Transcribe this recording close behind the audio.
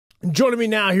Joining me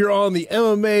now here on the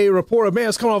MMA Report, a man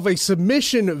is coming off a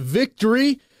submission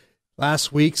victory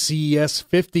last week, CES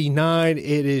 59. It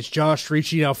is Josh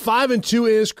Ricci. Now 5-2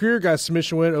 in his career, got a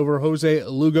submission win over Jose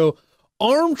Lugo.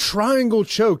 Arm triangle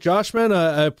choke. Josh, man,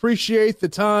 I appreciate the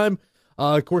time.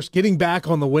 Of course, getting back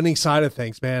on the winning side of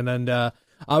things, man. And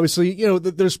obviously, you know,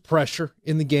 there's pressure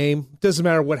in the game. Doesn't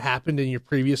matter what happened in your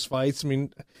previous fights. I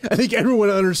mean, I think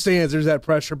everyone understands there's that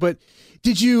pressure. But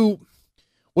did you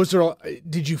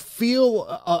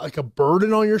feel like a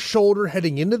burden on your shoulder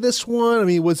heading into this one? I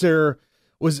mean,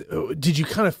 did you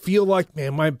kind of feel like,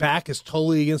 man, my back is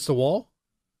totally against the wall?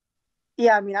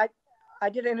 Yeah, I mean, I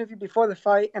did an interview before the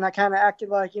fight, and I kind of acted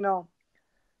like, you know,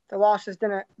 the losses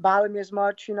didn't bother me as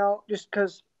much, you know, just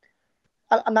because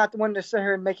I'm not the one to sit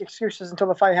here and make excuses until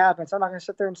the fight happens. I'm not going to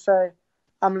sit there and say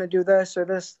I'm going to do this or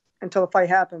this until the fight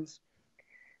happens.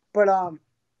 But,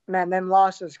 man, them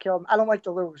losses killed me. I don't like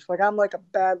to lose. Like, I'm like a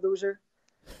bad loser.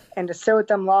 And to sit with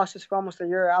them losses for almost a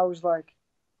year, I was like,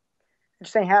 it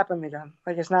just ain't happening again.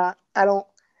 Like, it's not – I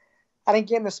didn't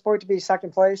get in the sport to be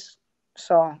second place.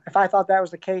 So if I thought that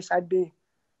was the case, I'd be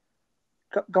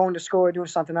going to school or doing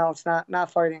something else,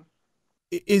 not fighting.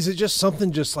 Is it just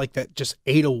something just like that just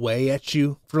ate away at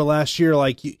you for the last year?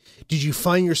 Like, did you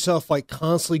find yourself like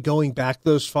constantly going back to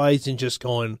those fights and just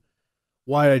going,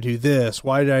 why did I do this?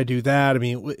 Why did I do that? I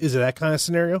mean, is it that kind of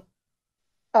scenario?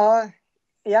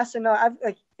 Yes and no.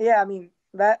 I mean,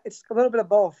 that it's a little bit of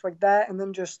both, like that, and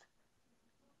then just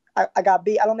I got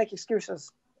beat. I don't make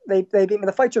excuses. They beat me.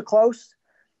 The fights are close,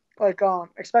 like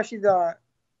especially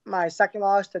my second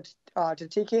loss to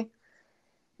Tiki.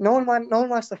 No one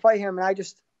wants to fight him, and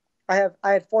I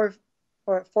had four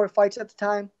fights at the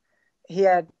time.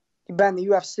 He'd been in the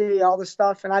UFC, all this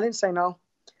stuff, and I didn't say no.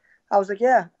 I was like,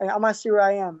 yeah, I want to see where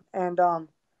I am. And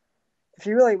if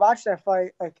you really watch that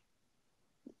fight, like,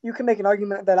 you can make an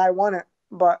argument that I won it,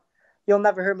 but you'll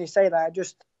never hear me say that.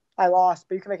 I lost,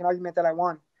 but you can make an argument that I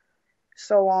won.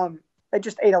 So it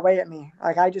just ate away at me.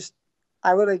 Like, I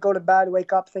literally go to bed,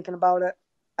 wake up thinking about it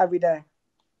every day.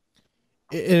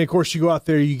 And of course, you go out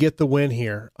there, you get the win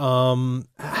here.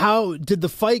 How did the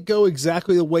fight go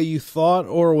exactly the way you thought,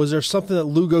 or was there something that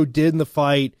Lugo did in the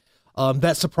fight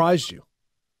that surprised you?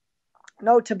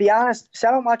 No, to be honest, so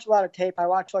I don't watch a lot of tape. I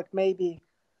watch like maybe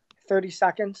 30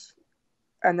 seconds,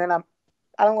 and then I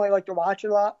don't really like to watch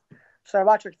it a lot. So I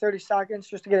watch like 30 seconds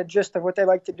just to get a gist of what they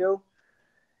like to do.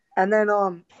 And then,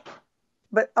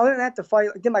 but other than that, the fight,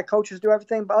 like, did my coaches do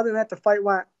everything? But other than that, the fight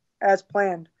went as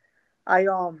planned. I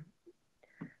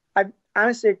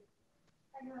honestly,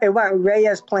 it went way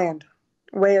as planned,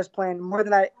 more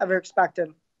than I ever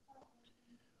expected.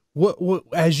 What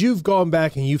as you've gone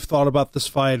back and you've thought about this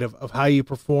fight of how you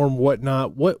perform,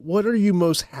 whatnot, what are you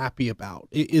most happy about?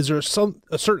 Is there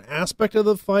a certain aspect of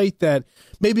the fight that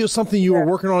maybe it was something you were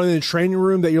working on in the training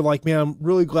room that you're like, man, I'm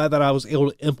really glad that I was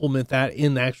able to implement that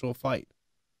in the actual fight?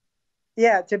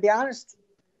 Yeah, to be honest,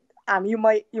 you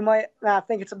might not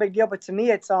think it's a big deal, but to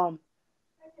me, it's I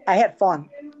had fun.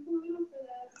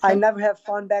 I never have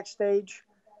fun backstage.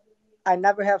 I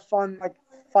never have fun like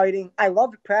fighting. I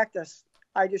loved practice.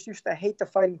 I just used to hate the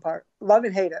fighting part. Love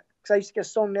and hate it, because I used to get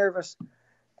so nervous.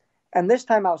 And this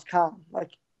time I was calm. Like,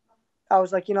 I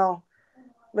was like, you know,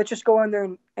 let's just go in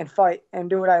there and fight and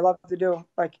do what I love to do.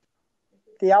 Like,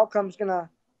 the outcome's going to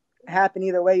happen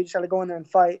either way. You just got to go in there and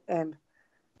fight. And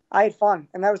I had fun.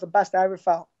 And that was the best I ever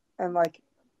felt. And, like,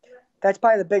 that's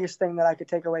probably the biggest thing that I could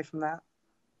take away from that.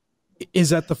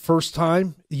 Is that the first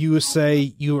time you would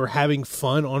say you were having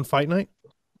fun on fight night?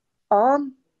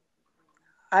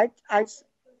 I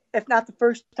if not the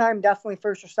first time, definitely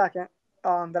first or second,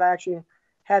 that I actually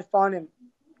had fun and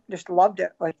just loved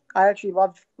it. Like, I actually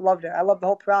loved it. I loved the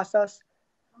whole process,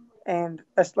 and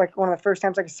that's like one of the first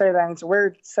times I could say that. And it's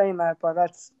weird saying that, but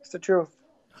it's the truth.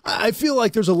 I feel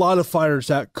like there's a lot of fighters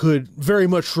that could very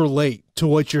much relate to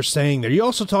what you're saying there. You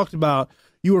also talked about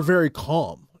you were very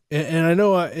calm, and I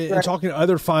know in talking to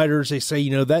other fighters, they say,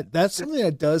 you know, that's something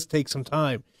that does take some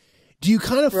time. Do you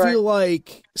kind of feel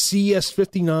like CES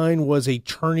 59 was a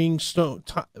turning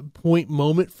point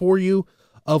moment for you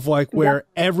of like where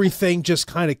everything just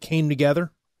kind of came together?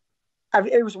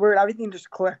 It was weird. Everything just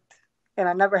clicked. And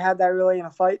I never had that really in a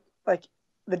fight. Like,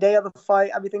 the day of the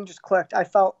fight, everything just clicked. I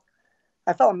felt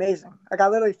amazing. Like, I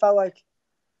literally felt like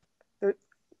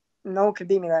no one could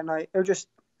beat me that night. It was just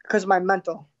because of my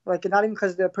mental. Like, not even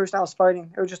because of the person I was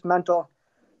fighting. It was just mental.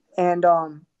 And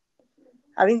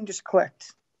everything just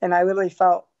clicked. And I literally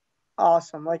felt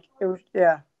awesome. Like, it was,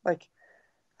 like,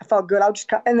 I felt good.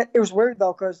 And it was weird,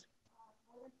 though, because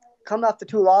coming off the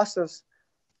two losses,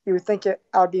 you would think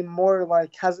I would be more,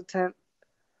 like, hesitant.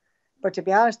 But to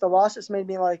be honest, the losses made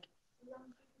me, like,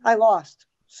 I lost.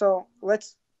 So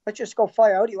let's just go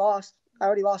fight. I already lost. I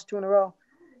already lost 2 in a row.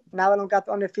 Now I don't got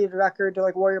the undefeated record to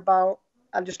like worry about.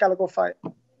 I just got to go fight.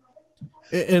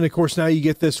 And of course, now you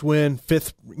get this win,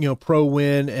 fifth, pro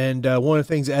win. And one of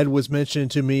the things Ed was mentioning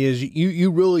to me is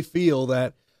you really feel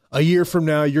that a year from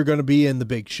now you're going to be in the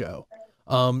big show.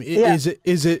 Yeah.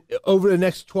 Is it over the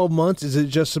next 12 months? Is it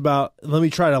just about let me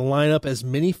try to line up as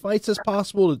many fights as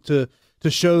possible to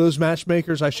show those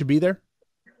matchmakers I should be there?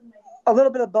 A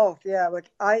little bit of both, yeah. Like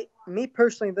me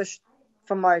personally, this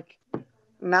from like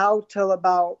now till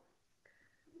about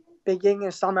beginning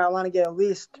of summer, I want to get at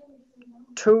least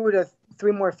 2 to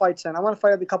 3 more fights in. I want to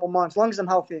fight every couple months, as long as I'm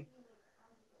healthy.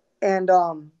 And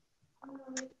so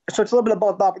it's a little bit of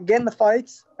both. But getting the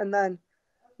fights, and then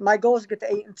my goal is to get to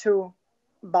 8-2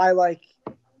 by like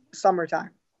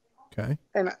summertime. Okay.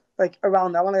 And like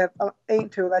around that, I want to have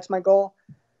 8-2. That's my goal.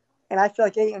 And I feel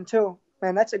like 8-2,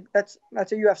 man, that's a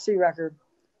UFC record.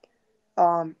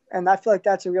 And I feel like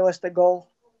that's a realistic goal.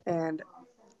 And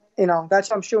that's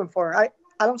what I'm shooting for. I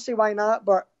don't see why not,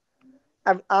 but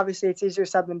obviously it's easier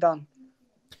said than done.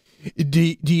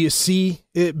 Do you see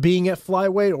it being at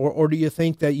flyweight, or do you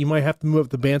think that you might have to move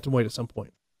up the bantamweight at some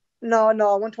point? No,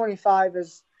 125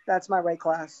 that's my weight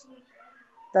class.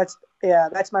 That's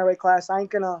my weight class. I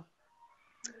ain't gonna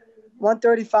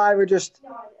 135 are just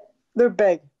they're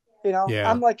big, Yeah.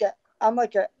 I'm like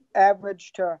a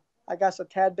average to I guess a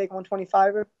tad big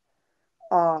 125er.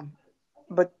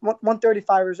 But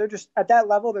 135ers they're just at that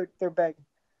level they're big.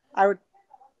 I would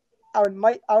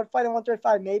fight at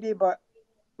 135 maybe, but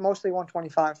mostly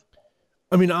 125.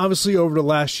 I mean, obviously over the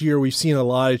last year, we've seen a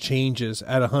lot of changes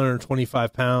at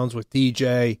 125 pounds with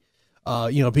DJ,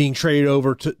 being traded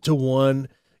over to one.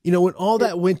 When all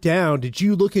that went down, did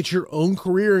you look at your own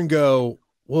career and go,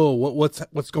 whoa,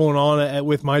 what's going on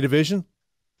with my division?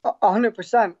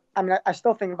 100%. I mean, I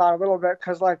still think about it a little bit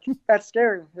because, like, that's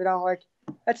scary. Like,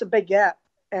 that's a big gap.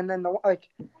 And then,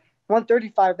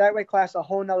 135, that weight class, a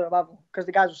whole nother level because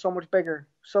the guys are so much bigger.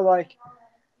 So, like,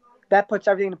 that puts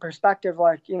everything in perspective.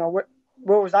 Like,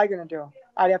 what was I going to do?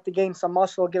 I'd have to gain some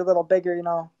muscle, get a little bigger,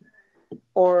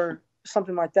 or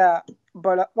something like that.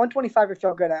 But 125 I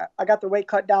feel good at. I got the weight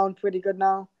cut down pretty good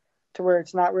now to where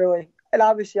it's not really – it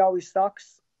obviously always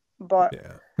sucks, but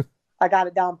yeah. I got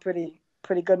it down pretty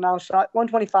good now. So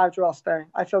 125 is where I'll stay.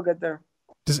 I feel good there.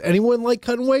 Does anyone like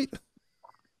cutting weight?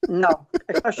 No,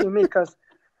 especially me because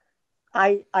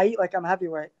I eat like I'm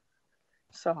heavyweight.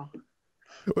 So –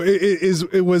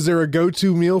 was there a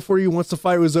go-to meal for you once the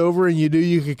fight was over and you knew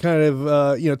you could kind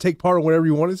of take part in whatever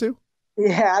you wanted to?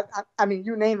 Yeah, I mean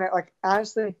you name it. Like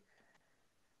honestly,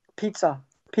 pizza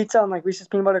and like Reese's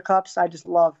peanut butter cups. I just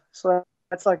love. So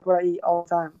that's like what I eat all the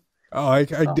time. Oh,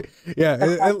 yeah.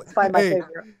 That's my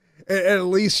favorite. At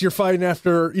least you're fighting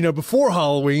after before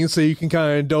Halloween, so you can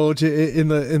kind of indulge in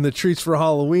the treats for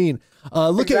Halloween.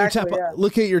 Look at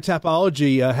your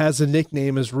Tapology has a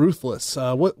nickname as Ruthless.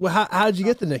 How did you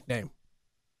get the nickname?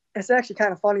 It's actually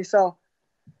kind of funny. So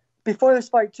before this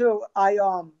fight too, I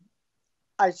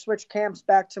switched camps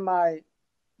back to my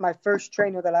first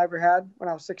trainer that I ever had when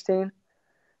I was 16,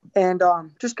 and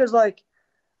just because like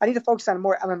I need to focus on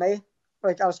more MMA.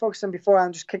 Like I was focusing before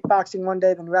on just kickboxing one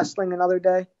day, then wrestling another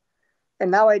day,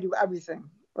 and now I do everything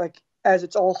like as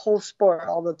its whole sport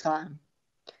all the time.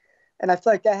 And I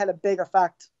feel like that had a big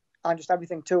effect on just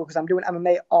everything too, because I'm doing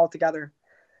MMA all together.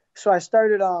 So I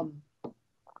started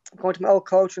going to my old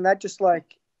coach, and that just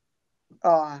like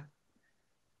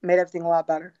made everything a lot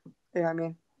better. You know what I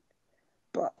mean?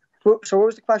 But so what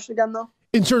was the question again, though?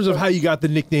 In terms of how you got the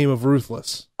nickname of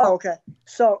Ruthless. Oh, okay.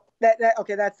 So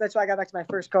that's why I got back to my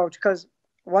first coach, because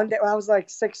one day when I was like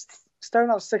starting when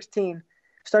I was 16,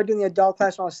 started doing the adult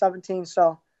class when I was 17.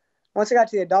 So once I got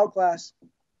to the adult class,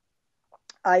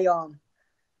 he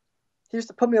used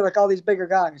to put me with like all these bigger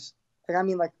guys. Like I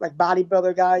mean like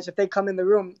bodybuilder guys. If they come in the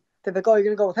room, they'd be like, "Oh, you're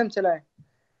gonna go with him today,"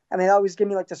 and they'd always give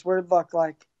me like this weird look.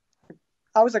 Like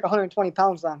I was like 120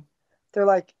 pounds then. They're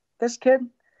like, "This kid,"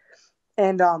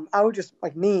 and I would just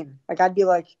like mean. Like I'd be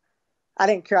like, I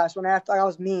didn't care. I was I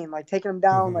was mean, like taking him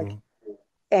down. Mm-hmm. Like,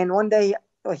 and one day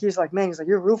like he's like, "Man," he's like,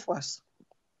 "You're ruthless,"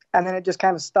 and then it just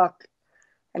kind of stuck,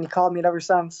 and he called me it ever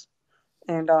since,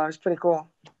 and it was pretty cool.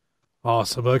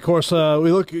 Awesome. Of course,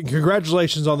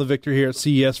 congratulations on the victory here at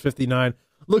CES 59.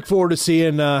 Look forward to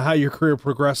seeing how your career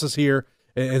progresses here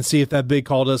and see if that big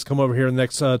call does come over here in the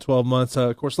next 12 months.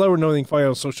 Of course, let her know anything for you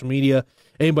on social media.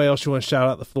 Anybody else you want to shout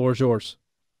out, the floor is yours.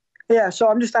 Yeah, so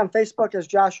I'm just on Facebook as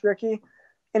Josh Ricci.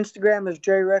 Instagram is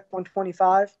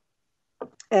jrick125.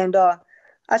 And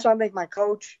that's why I make my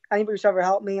coach. Anybody who's ever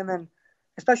helped me, and then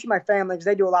especially my family, because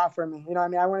they do a lot for me. You know what I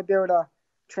mean? I want to be able to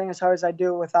train as hard as I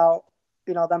do without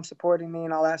them supporting me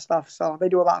and all that stuff. So they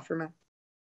do a lot for me.